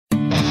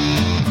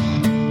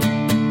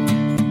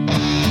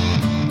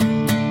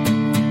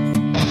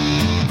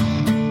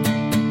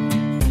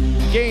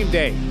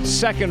day,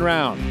 second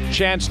round,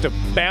 chance to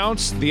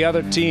bounce the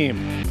other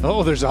team.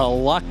 Oh, there's a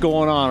lot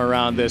going on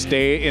around this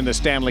day in the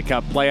Stanley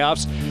Cup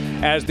playoffs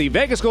as the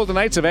Vegas Golden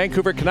Knights of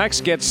Vancouver Canucks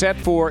get set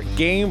for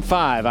Game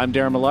 5. I'm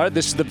Darren Millard.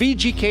 This is the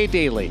VGK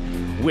Daily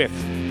with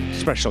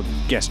special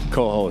guest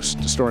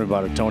co-host Stormy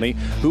Buonantony,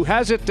 who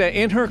has it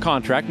in her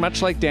contract,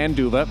 much like Dan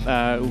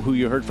Duva, who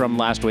you heard from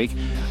last week,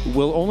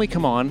 will only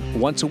come on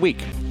once a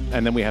week.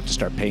 And then we have to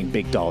start paying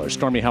big dollars.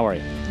 Stormy, how are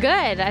you?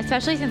 Good,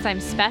 especially since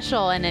I'm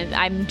special, and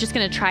I'm just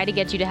going to try to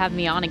get you to have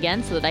me on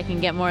again so that I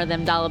can get more of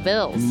them dollar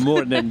bills.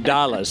 More than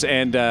dollars.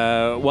 And,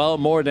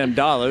 more than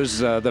dollars,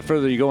 the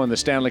further you go in the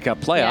Stanley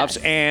Cup playoffs.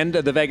 Yes. And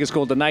the Vegas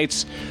Golden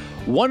Knights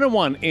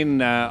 1-1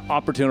 in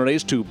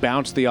opportunities to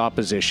bounce the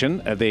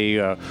opposition. They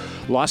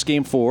lost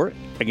Game 4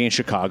 against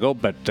Chicago,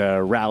 but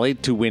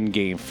rallied to win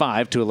Game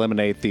 5 to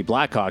eliminate the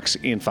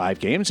Blackhawks in 5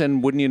 games.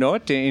 And wouldn't you know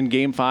it, in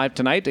Game 5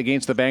 tonight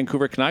against the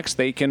Vancouver Canucks,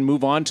 they can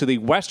move on to the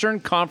Western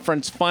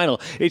Conference Final.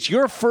 It's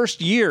your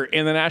first year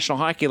in the National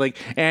Hockey League,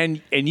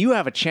 and you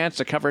have a chance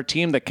to cover a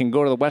team that can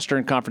go to the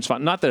Western Conference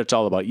Final. Not that it's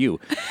all about you,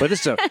 but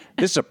this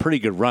is a pretty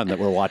good run that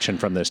we're watching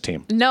from this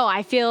team. No,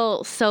 I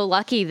feel so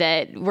lucky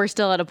that we're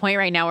still at a point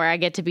right now where I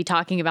get to be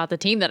talking about the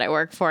team that I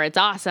work for. It's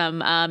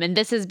awesome. And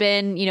this has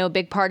been, a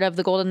big part of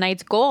the Golden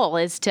Knights' goal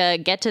is to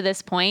get to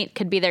this point.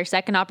 Could be their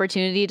second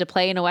opportunity to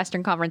play in a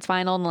Western Conference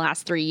Final in the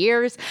last 3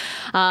 years.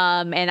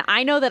 And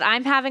I know that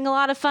I'm having a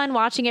lot of fun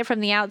watching it from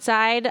the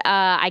outside.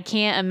 I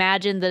can't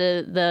imagine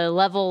the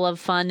level of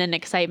fun and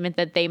excitement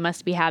that they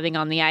must be having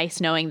on the ice,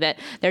 knowing that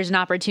there's an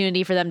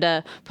opportunity for them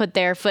to put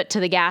their foot to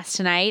the gas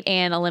tonight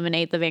and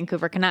eliminate the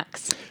Vancouver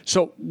Canucks.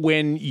 So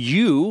when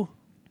you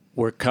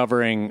were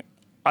covering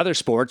other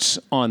sports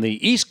on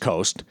the East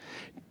Coast,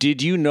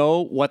 did you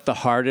know what the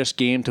hardest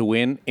game to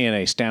win in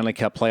a Stanley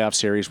Cup playoff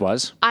series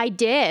was? I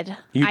did.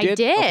 You did? I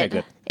did. Okay,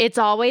 good. It's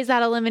always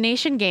that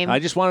elimination game. I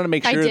just wanted to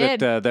make sure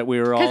that we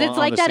were all on the same page. Because it's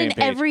like that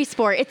in every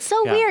sport. It's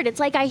so weird. It's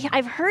like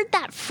I've heard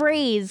that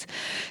phrase.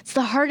 It's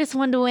the hardest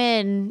one to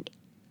win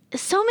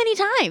so many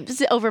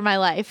times over my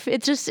life.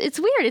 It's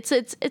weird.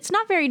 It's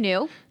not very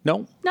new.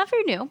 No. Not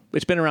very new.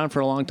 It's been around for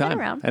a long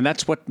time. And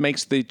that's what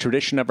makes the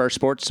tradition of our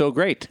sport so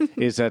great,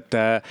 is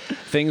that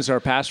things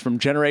are passed from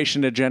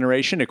generation to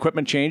generation.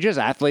 Equipment changes,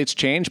 athletes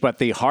change, but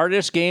the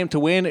hardest game to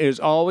win is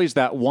always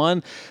that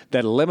one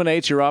that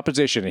eliminates your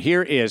opposition.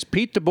 Here is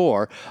Pete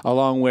DeBoer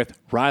along with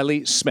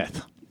Riley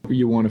Smith.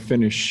 You want to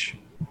finish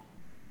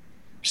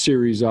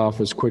series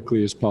off as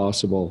quickly as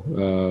possible.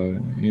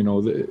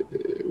 The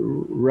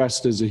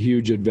rest is a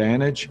huge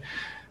advantage,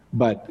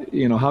 but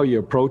how you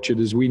approach it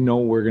is we know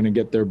we're going to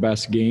get their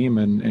best game,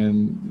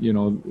 and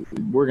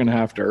we're going to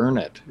have to earn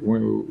it.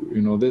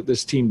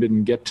 This team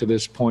didn't get to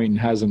this point and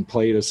hasn't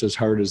played us as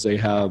hard as they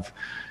have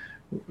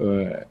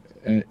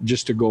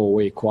just to go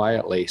away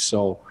quietly.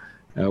 So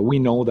we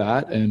know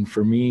that, and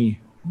for me,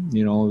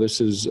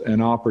 this is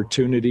an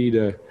opportunity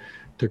to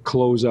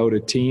close out a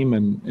team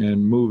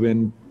and move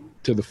in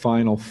to the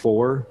Final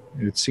Four.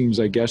 It seems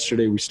like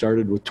yesterday we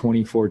started with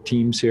 24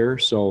 teams here,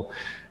 so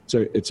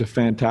it's a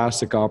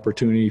fantastic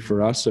opportunity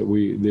for us that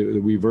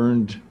we've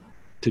earned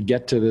to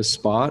get to this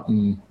spot,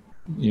 and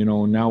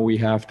now we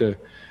have to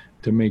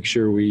make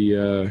sure we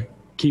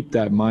keep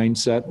that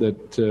mindset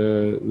that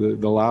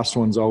the last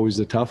one's always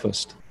the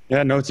toughest.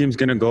 Yeah, no team's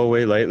going to go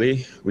away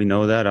lightly. We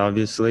know that,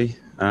 obviously.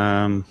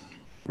 We're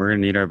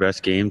going to need our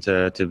best game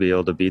to be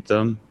able to beat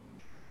them.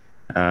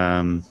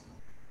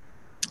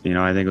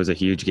 I think it was a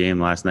huge game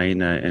last night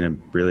and a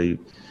really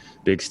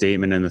big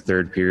statement in the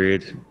third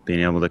period, being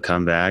able to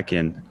come back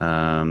and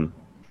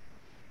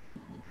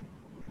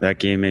that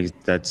game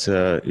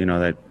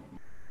that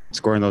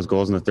scoring those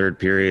goals in the third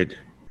period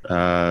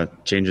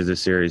changes the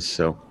series.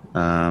 So,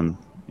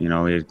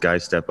 we had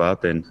guys step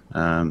up, and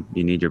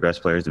you need your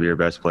best players to be your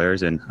best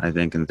players. And I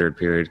think in the third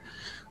period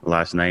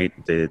last night,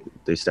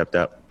 they stepped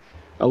up.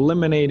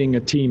 Eliminating a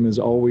team is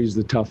always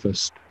the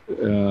toughest.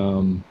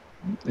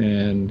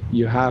 And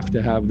you have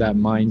to have that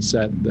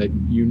mindset that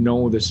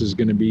this is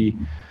going to be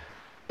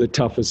the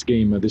toughest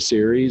game of the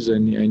series,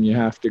 and you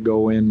have to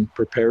go in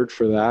prepared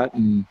for that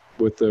and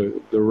with the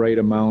right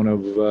amount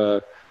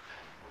of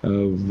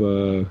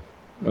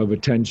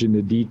attention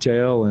to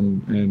detail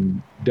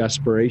and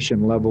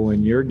desperation level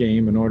in your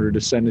game in order to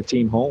send a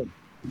team home.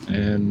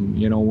 And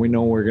we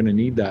know we're going to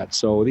need that.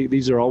 So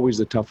these are always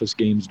the toughest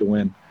games to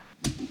win.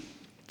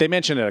 They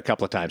mentioned it a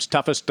couple of times.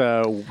 Toughest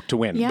to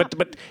win, yeah.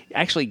 But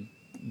actually,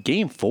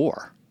 Game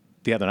 4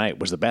 the other night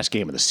was the best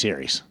game of the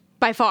series.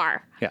 By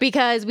far. Yeah.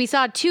 Because we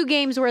saw 2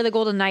 games where the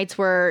Golden Knights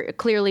were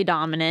clearly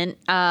dominant,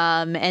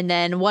 and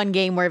then 1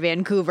 game where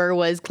Vancouver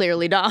was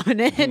clearly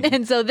dominant.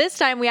 And so this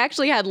time we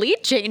actually had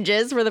lead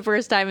changes for the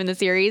first time in the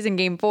series in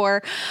Game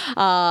 4.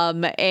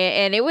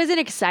 And it was an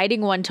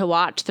exciting one to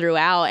watch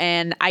throughout.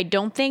 And I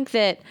don't think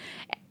that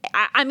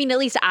I mean, at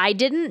least I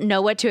didn't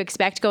know what to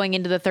expect going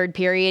into the third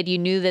period. You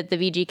knew that the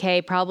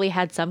VGK probably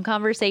had some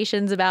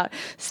conversations about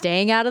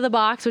staying out of the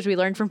box, which we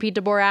learned from Pete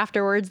DeBoer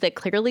afterwards that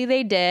clearly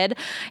they did,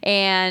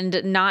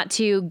 and not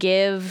to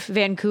give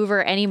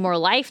Vancouver any more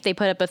life. They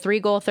put up a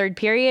 3-goal third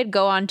period,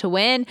 go on to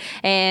win,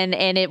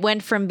 and it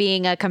went from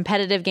being a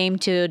competitive game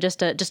to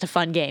just a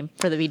fun game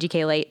for the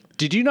VGK late.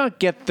 Did you not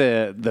get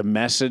the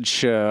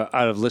message out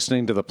of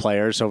listening to the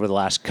players over the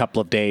last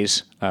couple of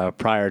days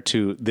prior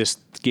to this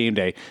game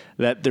day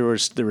that there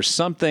was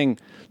something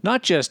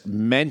not just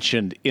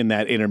mentioned in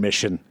that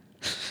intermission,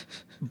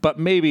 but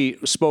maybe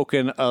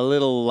spoken a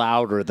little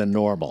louder than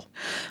normal?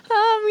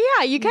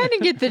 Yeah, you kind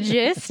of get the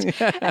gist.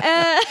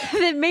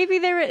 That maybe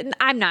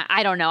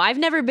I don't know. I've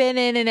never been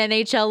in an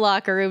NHL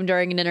locker room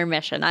during an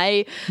intermission.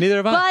 Neither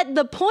have I. But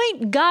the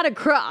point got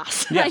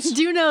across. Yes. I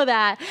do know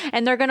that.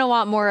 And they're going to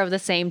want more of the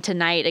same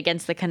tonight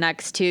against the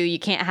Canucks too. You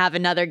can't have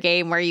another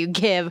game where you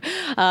give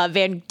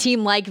a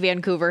team like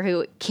Vancouver,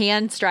 who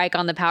can strike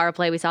on the power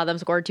play. We saw them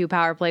score 2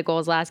 power play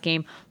goals last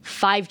game,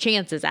 5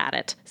 chances at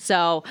it.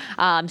 So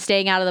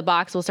staying out of the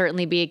box will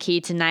certainly be a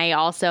key tonight.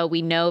 Also,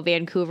 we know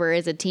Vancouver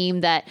is a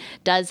team that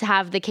does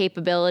have the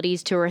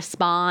capabilities to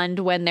respond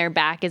when their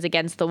back is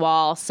against the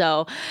wall.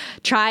 So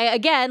try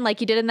again, like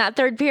you did in that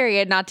third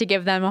period, not to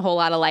give them a whole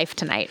lot of life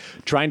tonight.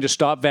 Trying to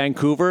stop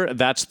Vancouver,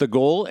 that's the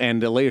goal.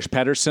 And Elias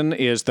Pettersson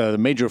is the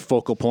major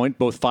focal point,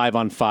 both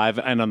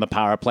 5-on-5 and on the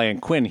power play.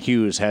 And Quinn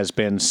Hughes has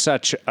been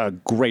such a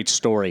great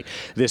story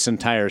this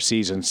entire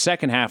season.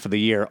 Second half of the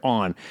year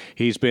on,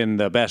 he's been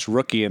the best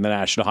rookie in the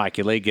National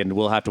Hockey League, and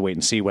we'll have to wait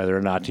and see whether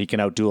or not he can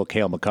outduel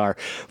Cale Makar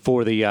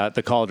for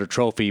the Calder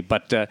Trophy.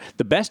 But the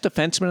best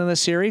defenseman in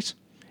this series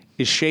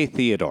is Shea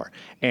Theodore,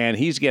 and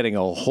he's getting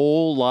a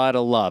whole lot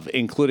of love,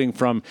 including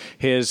from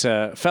his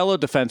fellow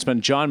defenseman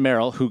John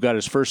Merrill, who got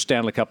his first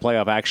Stanley Cup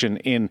playoff action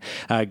in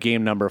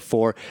game number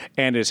 4,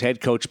 and his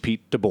head coach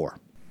Pete DeBoer.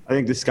 I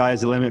think the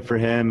sky's the limit for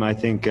him. I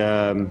think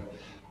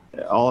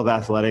all of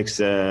athletics,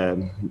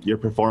 your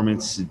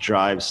performance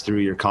drives through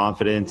your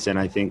confidence, and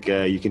I think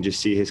you can just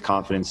see his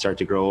confidence start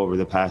to grow over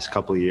the past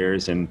couple of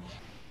years, and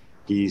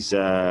he's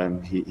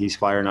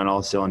firing on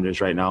all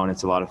cylinders right now, and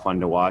it's a lot of fun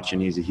to watch,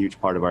 and he's a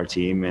huge part of our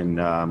team, and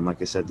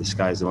like I said, the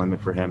sky's the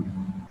limit for him.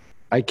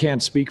 I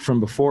can't speak from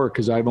before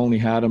because I've only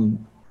had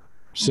him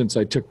since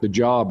I took the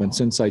job, and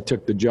since I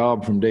took the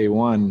job from day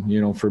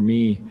one, for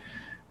me,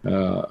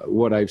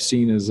 what I've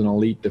seen is an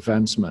elite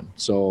defenseman.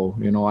 So,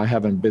 I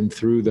haven't been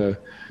through the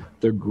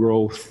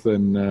growth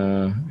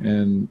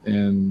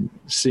and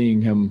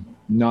seeing him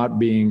not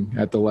being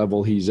at the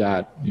level he's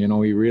at. He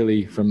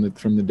really, from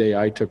the day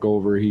I took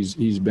over,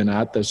 he's been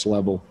at this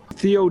level.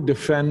 Theo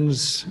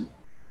defends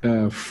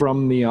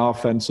from the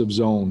offensive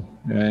zone,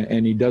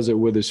 and he does it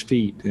with his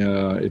feet.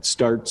 It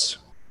starts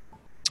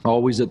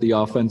always at the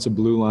offensive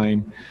blue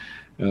line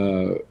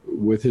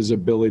with his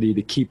ability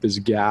to keep his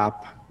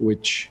gap,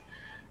 which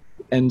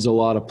ends a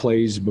lot of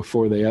plays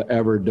before they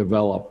ever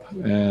develop.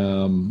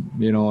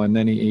 And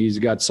then he's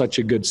got such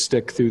a good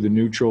stick through the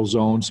neutral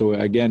zone. So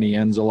again, he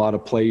ends a lot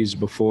of plays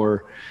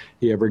before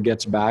he ever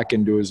gets back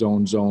into his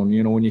own zone.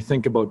 When you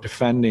think about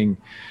defending,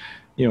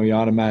 you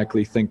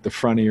automatically think the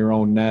front of your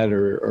own net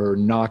or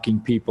knocking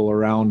people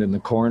around in the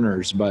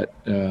corners. But,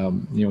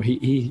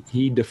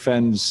 he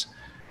defends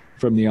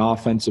from the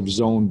offensive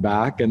zone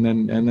back, and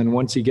then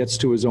once he gets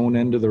to his own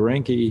end of the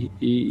rink,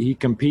 he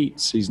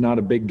competes. He's not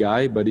a big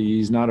guy, but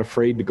he's not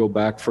afraid to go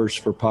back first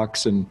for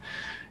pucks and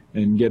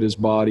get his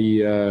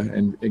body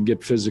and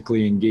get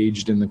physically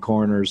engaged in the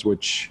corners,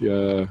 which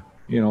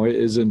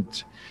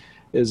isn't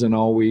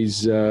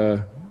always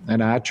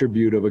an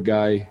attribute of a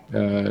guy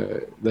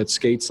that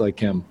skates like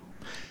him.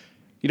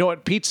 You know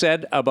what Pete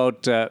said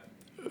about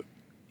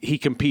he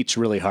competes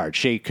really hard.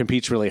 Shea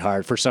competes really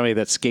hard for somebody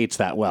that skates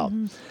that well.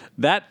 Mm-hmm.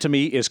 That, to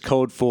me, is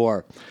code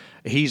for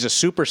he's a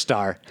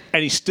superstar,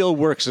 and he still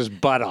works his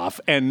butt off.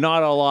 And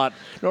not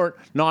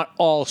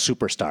all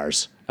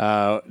superstars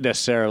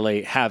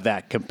necessarily have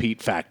that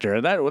compete factor.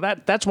 And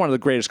that's one of the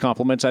greatest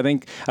compliments I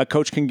think a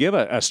coach can give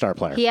a star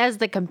player. He has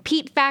the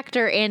compete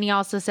factor, and he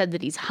also said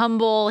that he's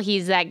humble.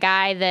 He's that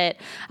guy that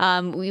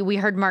we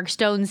heard Mark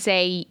Stone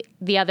say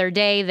the other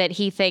day that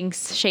he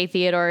thinks Shea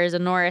Theodore is a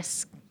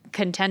Norris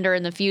contender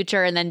in the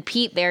future, and then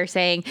Pete there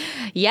saying,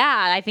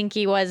 yeah, I think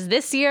he was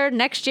this year,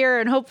 next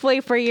year, and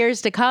hopefully for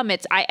years to come.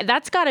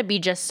 That's got to be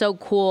just so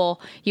cool,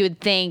 you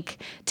would think,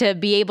 to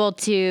be able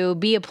to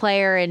be a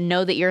player and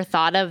know that you're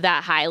thought of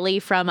that highly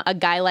from a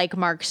guy like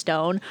Mark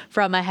Stone,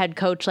 from a head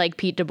coach like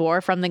Pete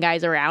DeBoer, from the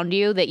guys around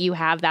you, that you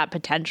have that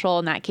potential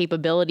and that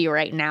capability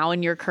right now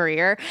in your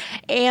career,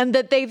 and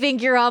that they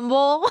think you're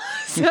humble.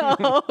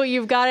 So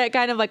you've got it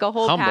kind of like a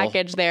whole humble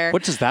package there.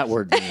 What does that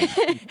word mean?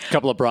 A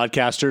couple of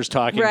broadcasters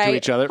talking to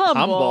each other.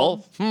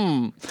 Humble.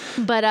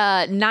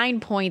 But 9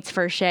 points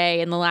for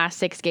Shea in the last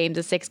 6 games,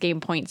 a 6-game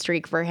point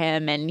streak for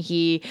him. And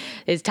he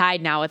is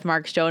tied now with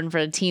Mark Stone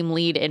for the team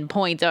lead in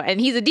points. And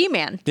he's a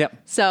D-man. Yep.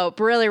 So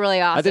really,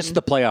 really awesome. This is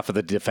the playoff of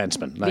the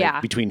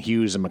defensemen. Between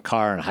Hughes and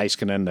Makar and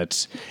Heiskanen.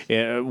 That's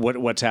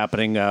what's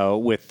happening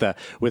with the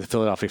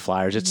Philadelphia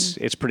Flyers.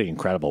 It's pretty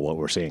incredible what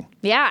we're seeing.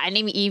 Yeah, and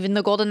even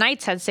the Golden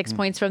Knights had 6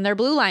 points from their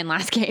blue line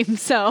last game.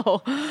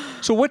 So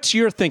what's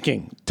your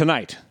thinking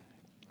tonight?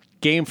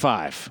 Game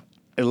 5,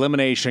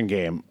 elimination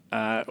game.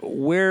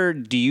 Where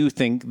do you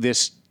think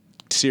this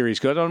series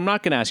goes? I'm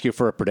not going to ask you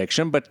for a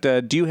prediction, but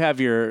do you have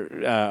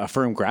a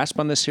firm grasp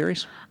on this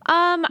series?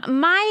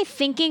 My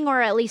thinking,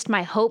 or at least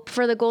my hope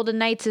for the Golden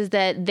Knights, is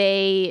that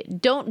they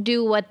don't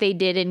do what they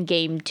did in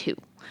Game 2.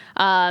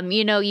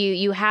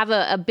 You have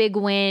a big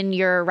win.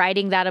 You're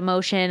riding that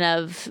emotion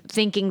of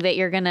thinking that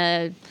you're going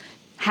to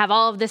have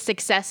all of this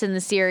success in the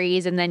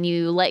series, and then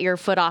you let your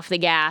foot off the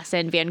gas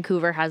and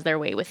Vancouver has their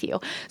way with you.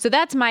 So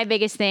that's my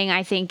biggest thing,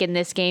 I think, in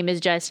this game, is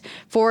just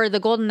for the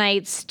Golden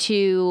Knights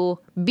to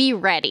be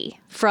ready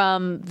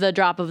from the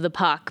drop of the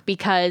puck,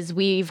 because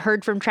we've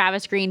heard from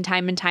Travis Green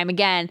time and time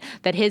again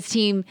that his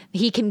team,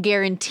 he can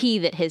guarantee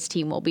that his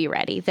team will be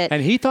ready.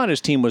 And he thought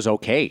his team was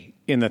okay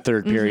in the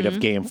third period of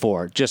Game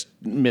 4. Just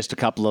missed a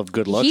couple of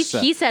good looks.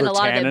 He said a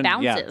lot of it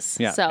bounces.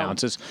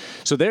 Bounces.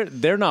 So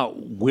they're not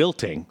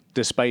wilting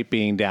despite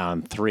being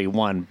down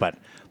 3-1. But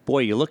boy,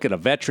 you look at a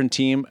veteran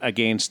team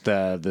against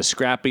the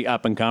scrappy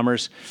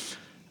up-and-comers,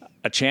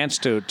 a chance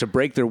to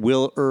break their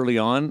will early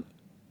on,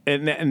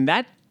 and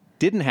that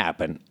didn't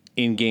happen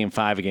in Game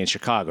 5 against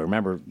Chicago.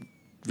 Remember,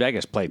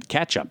 Vegas played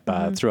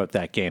catch-up throughout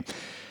that game.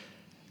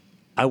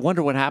 I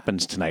wonder what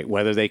happens tonight,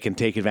 whether they can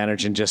take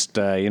advantage and just,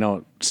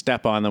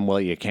 step on them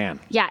while you can.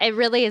 Yeah, it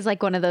really is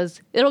like one of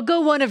those, it'll go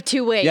one of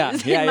two ways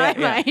in my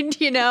mind,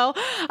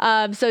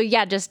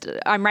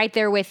 I'm right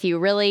there with you.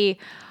 Really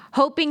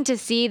hoping to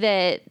see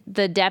that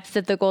the depth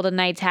that the Golden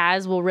Knights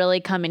has will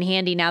really come in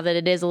handy now that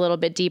it is a little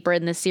bit deeper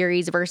in the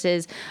series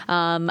versus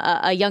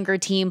a younger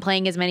team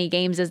playing as many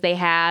games as they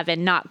have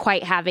and not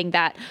quite having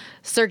that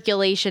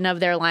circulation of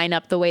their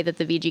lineup the way that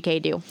the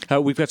VGK do.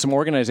 We've got some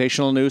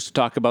organizational news to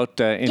talk about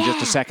in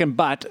just a second,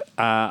 but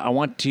I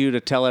want you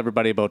to tell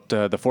everybody about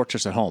the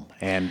Fortress at Home.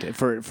 And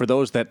for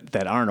those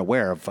that aren't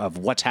aware of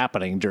what's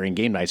happening during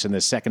game nights in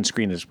this second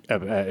screen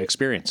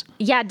experience.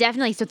 Yeah,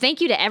 definitely. So thank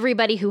you to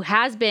everybody who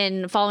has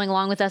been following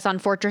along with us on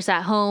Fortress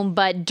at Home.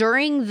 But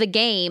during the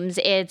games,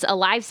 it's a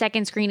live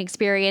second screen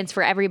experience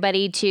for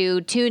everybody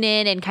to tune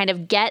in and kind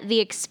of get the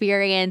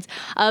experience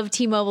of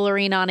T-Mobile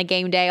Arena on a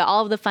game day,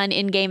 all of the fun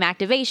in-game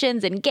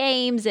activations and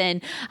games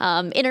and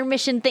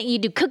intermission thing. You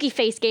do cookie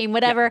face game,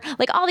 whatever,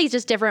 like all these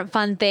just different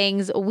fun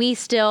things. We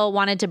still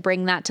wanted to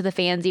bring that to the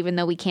fans, even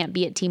though we can't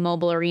be at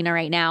T-Mobile Arena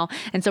right now.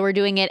 And so we're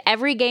doing it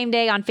every game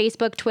day on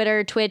Facebook,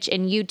 Twitter, Twitch,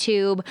 and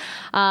YouTube.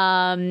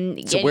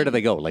 So where do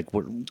they go? Like,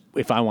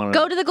 if I want to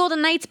go to the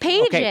Golden Knights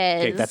pages.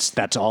 Okay,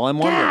 that's all I'm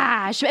wondering.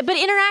 Gosh, but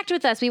interact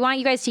with us. We want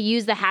you guys to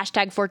use the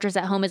hashtag Fortress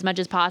at Home as much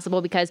as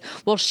possible, because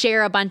we'll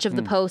share a bunch of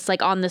the posts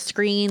like on the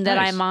screen that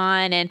I'm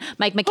on, and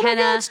Mike McKenna. Oh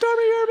my God,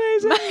 Stormy, you're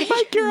amazing.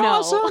 Mike, you're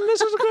awesome.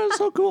 This is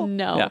so cool.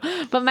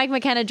 But Mike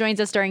McKenna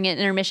joins us during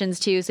intermissions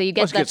too, so you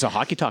get get some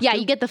hockey talk. Yeah,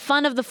 you get the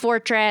fun of the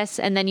Fortress,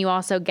 and then you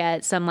also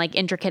get some like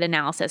intricate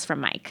analysis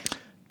from Mike.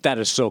 That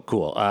is so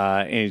cool.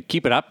 And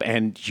keep it up,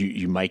 and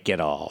you might get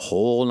a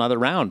whole nother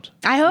round.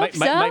 I hope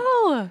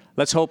so.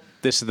 Let's hope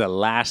this is the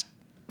last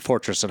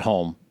Fortress at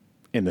Home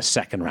in the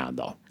second round,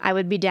 though. I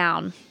would be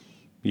down.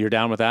 You're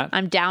down with that?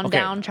 I'm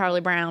down, Charlie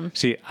Brown.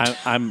 See,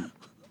 I'm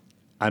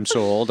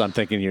so old. I'm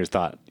thinking you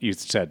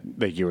said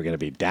that you were going to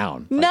be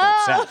down. Like, no.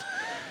 upset.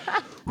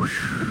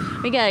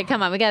 We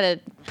gotta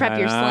prep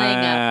your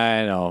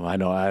slang up. I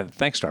know.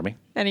 Thanks, Stormy.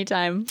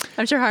 Anytime.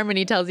 I'm sure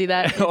Harmony tells you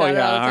that. Oh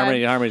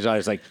yeah, Harmony's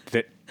always like,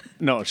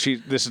 no.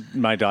 This is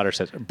my daughter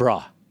says,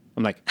 "Brah."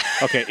 I'm like,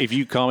 okay, if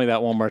you call me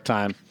that one more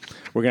time,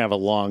 we're gonna have a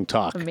long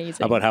talk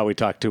about how we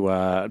talk to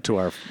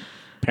our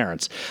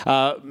parents.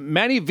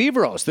 Manny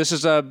Vivros, this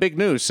is big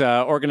news.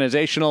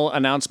 Organizational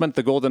announcement.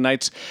 The Golden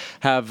Knights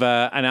have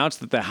announced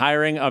that the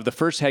hiring of the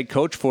first head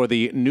coach for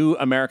the new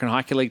American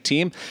Hockey League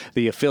team,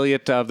 the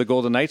affiliate of the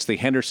Golden Knights, the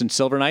Henderson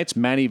Silver Knights.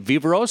 Manny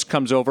Vivros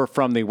comes over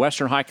from the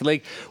Western Hockey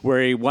League,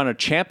 where he won a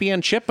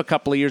championship a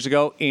couple of years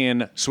ago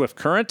in Swift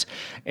Current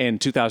in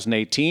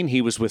 2018. He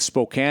was with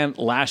Spokane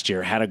last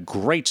year, had a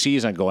great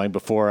season going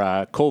before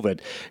COVID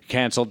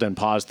canceled and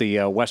paused the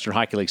Western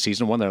Hockey League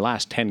season, won their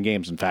last 10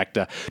 games, in fact.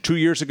 2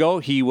 years ago,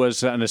 he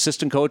was an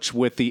assistant coach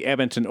with the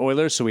Edmonton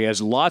Oilers, so he has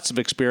lots of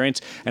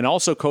experience, and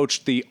also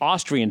coached the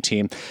Austrian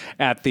team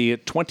at the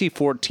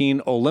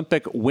 2014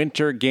 Olympic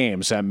Winter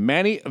Games.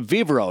 Manny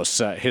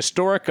Vivros,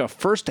 historic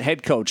first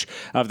head coach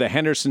of the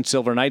Henderson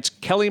Silver Knights.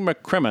 Kelly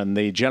McCrimmon,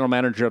 the general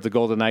manager of the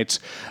Golden Knights,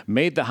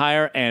 made the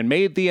hire and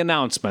made the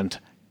announcement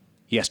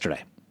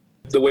yesterday.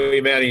 The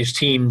way Manny's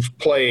teams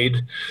played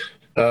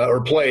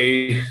dovetails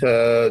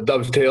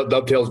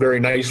very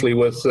nicely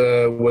with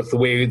the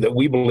way that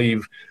we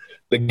believe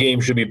the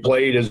game should be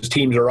played. As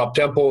teams are up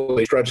tempo,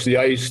 they stretch the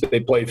ice, they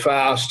play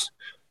fast,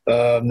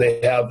 They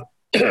have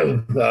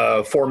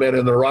 4 men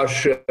in the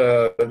rush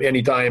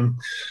anytime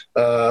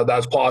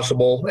that's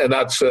possible, and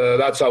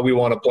that's how we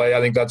want to play. I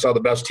think that's how the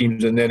best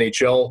teams in the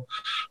NHL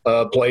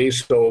play.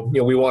 So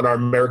we want our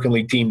American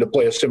League team to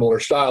play a similar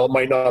style. It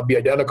might not be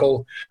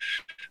identical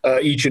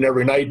each and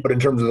every night, but in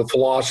terms of the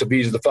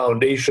philosophies, the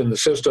foundation, the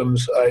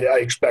systems, I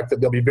expect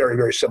that they'll be very,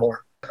 very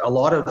similar. A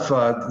lot of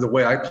the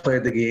way I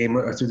played the game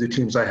through the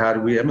teams I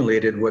had, we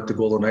emulated what the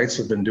Golden Knights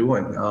have been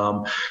doing.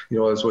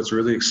 Is what's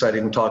really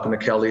exciting. I'm talking to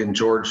Kelly and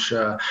George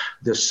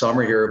this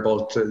summer here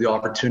about the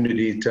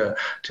opportunity to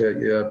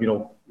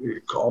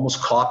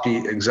almost copy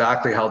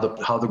exactly how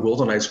the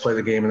Golden Knights play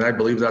the game, and I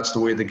believe that's the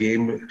way the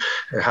game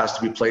has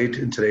to be played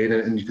in today.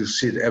 And you can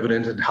see it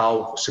evident in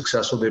how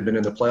successful they've been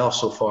in the playoffs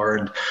so far.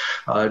 And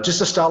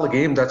just a style of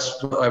game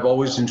that's I've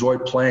always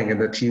enjoyed playing.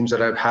 And the teams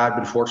that I've had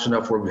been fortunate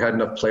enough where we had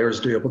enough players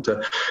to be able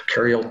to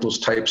carry out those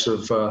types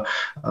of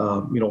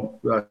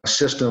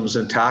systems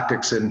and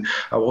tactics. And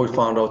I've always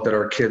found out that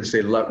our kids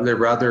they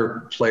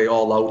rather play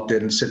all out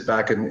than sit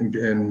back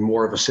and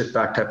more of a sit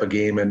back type of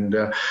game. And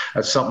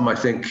that's something I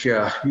think.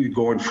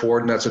 Going forward,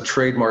 and that's a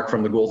trademark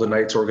from the Golden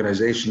Knights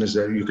organization, is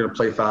that you're going to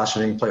play fast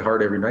and you can play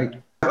hard every night.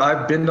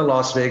 I've been to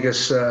Las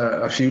Vegas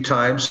a few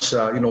times,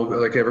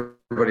 like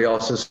everybody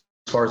else as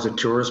far as the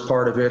tourist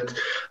part of it.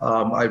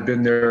 I've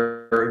been there,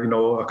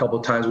 a couple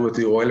of times with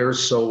the Oilers.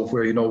 So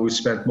we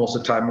spent most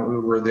of the time we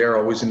were there,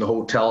 always in the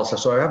hotels.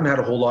 So I haven't had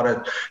a whole lot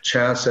of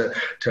chance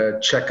to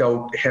check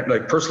out,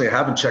 like personally, I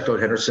haven't checked out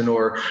Henderson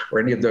or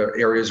any of the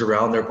areas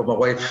around there. But my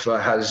wife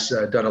has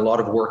done a lot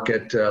of work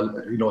at,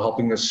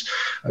 helping us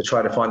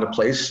try to find a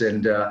place.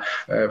 And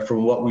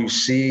from what we've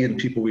seen and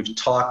people we've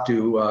talked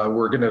to,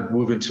 we're going to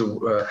move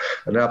into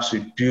an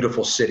absolutely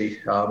beautiful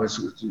city.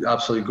 It's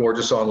absolutely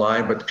gorgeous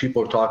online, but the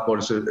people have talked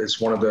about it's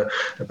one of the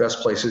best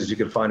places you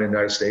can find in the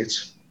United States.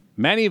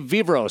 Manny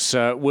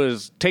Vivros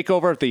was take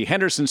over at the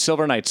Henderson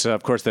Silver Knights.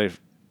 Of course, the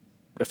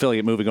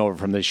affiliate moving over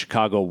from the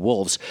Chicago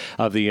Wolves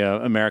of the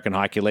American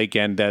Hockey League.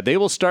 And they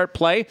will start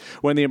play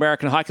when the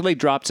American Hockey League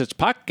drops its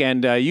puck.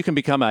 And you can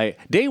become a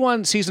day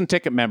one season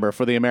ticket member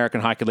for the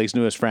American Hockey League's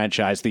newest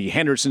franchise, the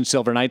Henderson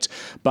Silver Knights,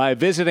 by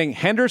visiting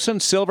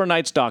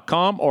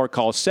hendersonsilverknights.com or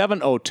call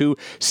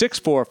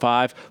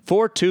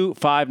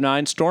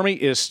 702-645-4259. Stormy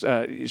is,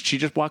 she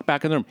just walked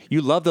back in the room.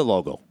 You love the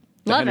logo.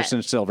 The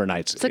Henderson Silver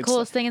Knights. It's the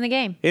coolest thing in the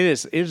game. It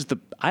is.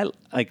 I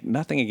like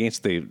nothing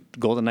against the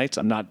Golden Knights.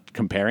 I'm not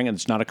comparing, and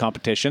it's not a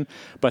competition.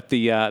 But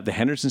the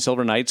Henderson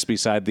Silver Knights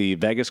beside the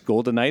Vegas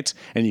Golden Knights,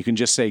 and you can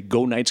just say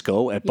 "Go Knights,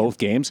 go" at both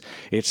games.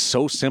 It's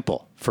so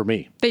simple for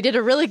me. They did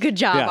a really good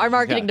job. Our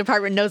marketing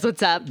department knows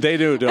what's up. They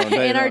do, don't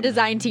they? And our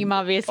design team,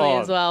 obviously,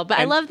 as well. But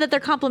I love that they're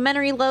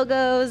complementary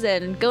logos,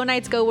 and Go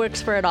Knights, go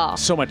works for it all.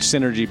 So much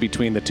synergy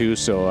between the two.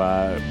 So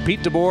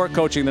Pete DeBoer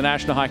coaching the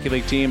National Hockey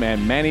League team,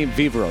 and Manny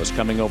Vivros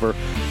coming over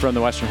from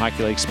the Western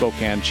Hockey League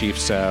Spokane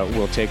Chiefs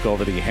will take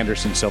over the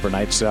Henderson Silver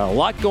Knights. A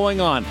lot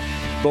going on,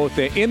 both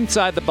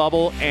inside the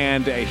bubble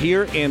and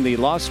here in the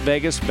Las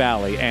Vegas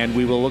Valley. And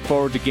we will look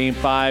forward to Game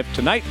 5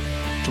 tonight.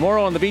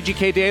 Tomorrow on the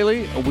VGK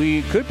Daily,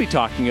 we could be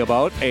talking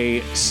about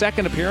a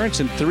second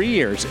appearance in 3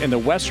 years in the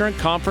Western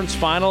Conference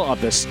Final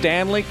of the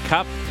Stanley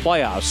Cup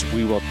playoffs.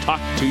 We will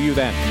talk to you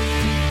then.